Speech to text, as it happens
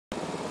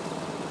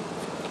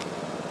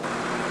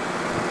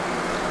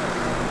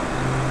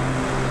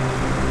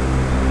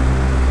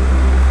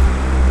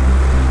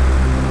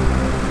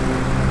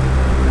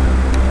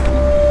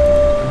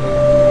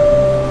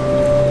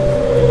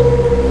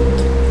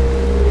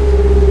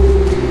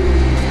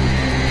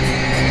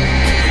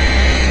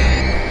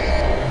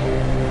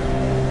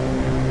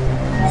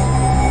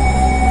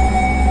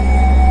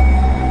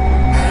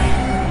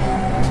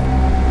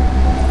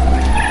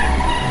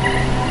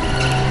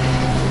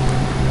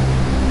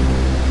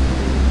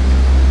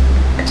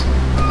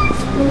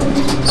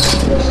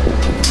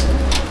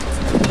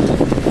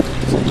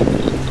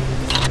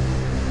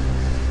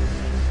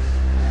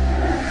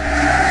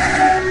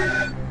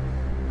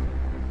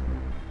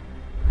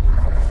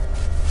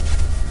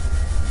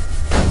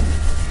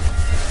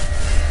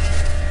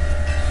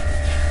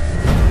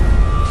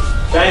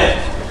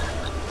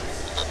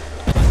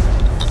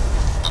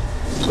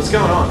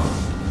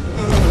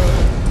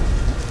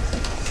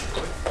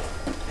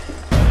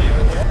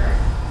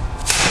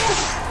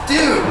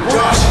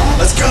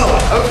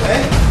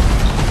Okay.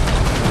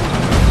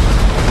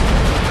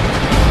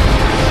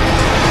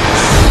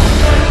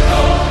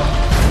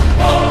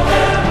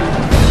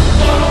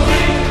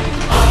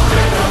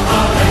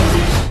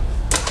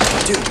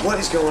 Dude, what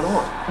is going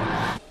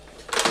on?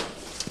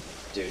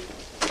 Dude,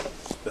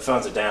 the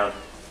phones are down.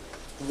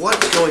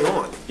 What's going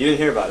on? You didn't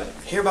hear about it.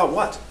 Hear about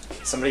what?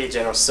 Somebody ate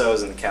General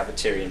Tso's in the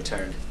cafeteria and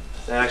turned.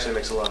 That actually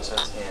makes a lot of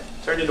sense. Yeah.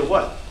 Turned into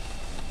what?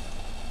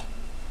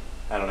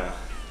 I don't know.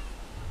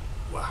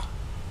 Wow.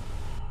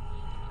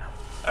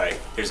 Alright,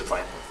 here's the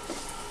plan.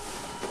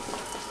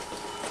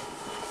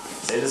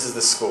 Say this is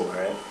the school,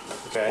 alright?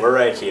 Okay. We're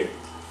right here.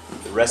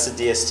 The rest of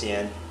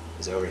DSTN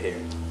is over here.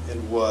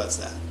 And what's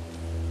that?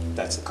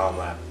 That's the comm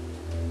lab.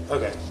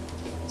 Okay.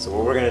 So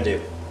what we're gonna do,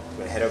 we're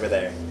gonna head over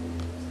there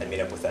and meet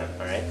up with them,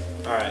 alright?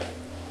 Alright.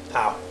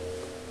 How?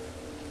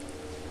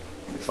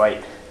 We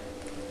fight.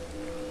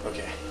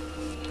 Okay.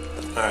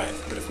 Alright,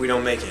 but if we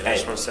don't make it, I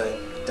just want to say...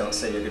 Don't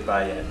say your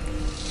goodbye yet.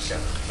 Let's go.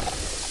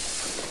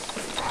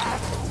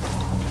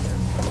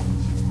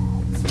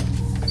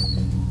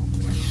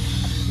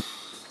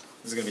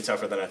 This is gonna be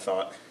tougher than I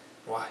thought.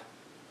 Why?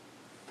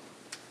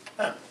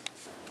 Oh.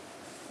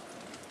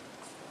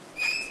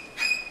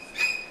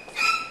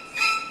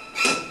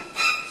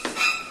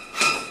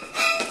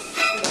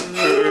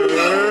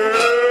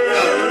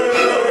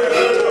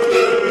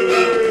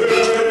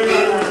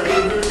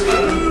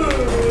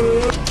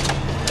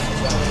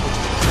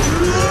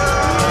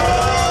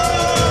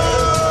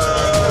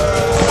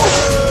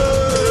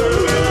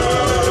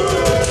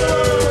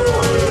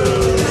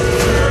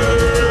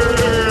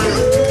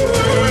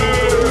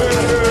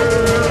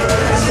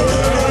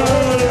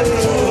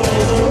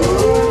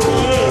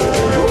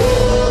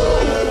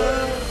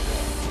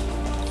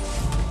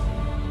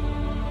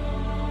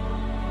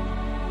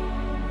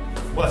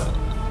 What?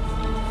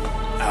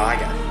 Oh, I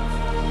got it.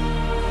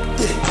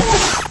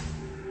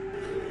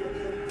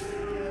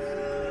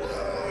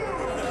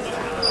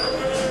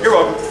 You're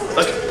welcome.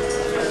 Let's go.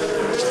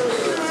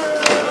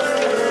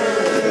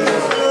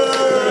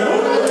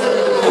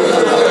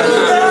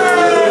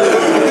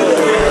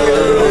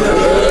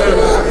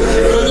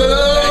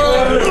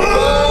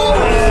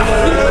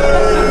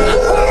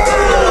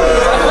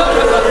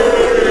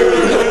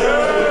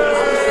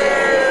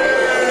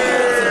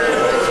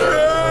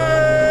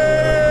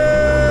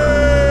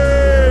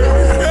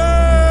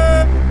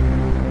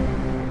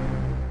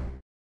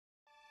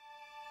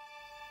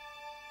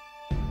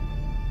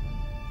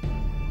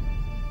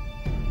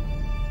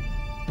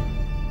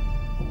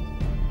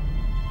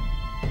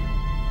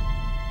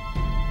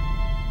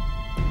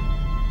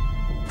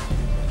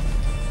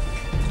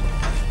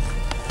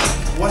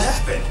 What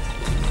happened?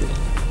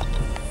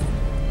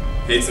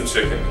 He ate some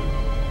chicken.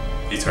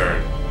 He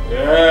turned.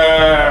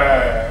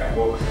 Yeah.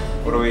 Well,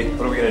 what are we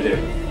gonna do?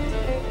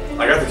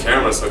 I got the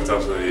cameras hooked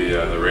up to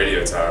the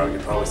radio tower. We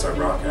could probably start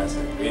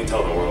broadcasting. We can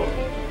tell the world.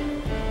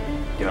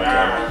 Get on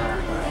camera.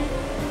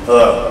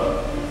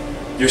 Hello.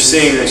 You're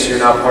seeing this, you're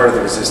not part of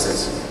the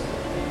resistance.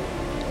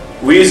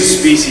 We as a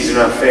species are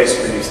not faced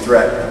with a new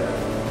threat.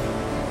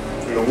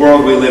 And the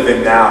world we live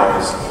in now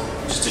is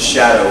just a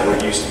shadow of what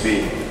it used to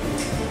be.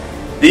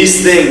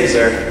 These things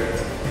are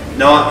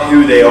not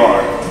who they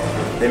are.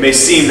 They may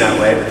seem that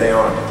way, but they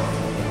aren't.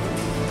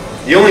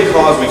 The only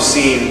cause we've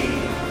seen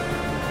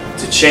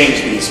to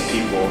change these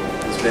people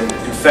has been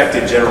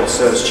infected General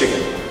Tso's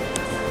chicken.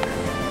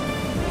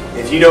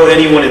 If you know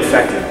anyone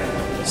infected,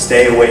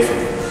 stay away from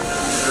them.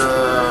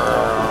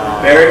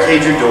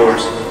 Barricade your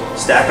doors,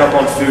 stack up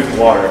on food and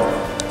water,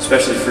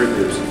 especially Fruit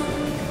Loops,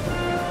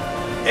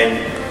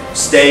 and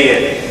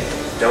stay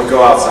in. Don't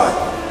go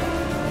outside.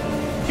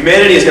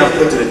 Humanity is now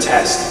put to the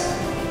test.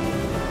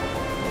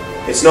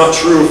 It's not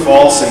true or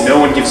false, and no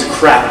one gives a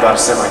crap about a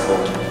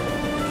semicolon.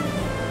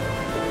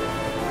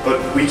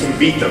 But we can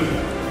beat them,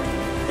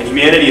 and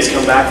humanity has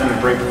come back from the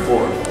brink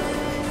before,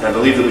 and I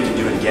believe that we can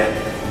do it again,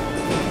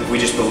 if we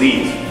just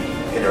believe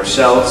in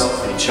ourselves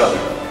and each other.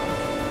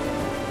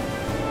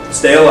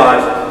 Stay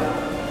alive,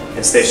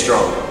 and stay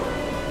strong,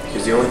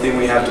 because the only thing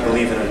we have to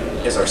believe in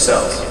is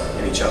ourselves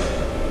and each other.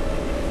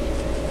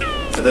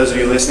 For those of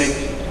you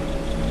listening,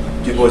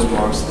 Du Bois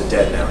belongs to the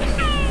dead now.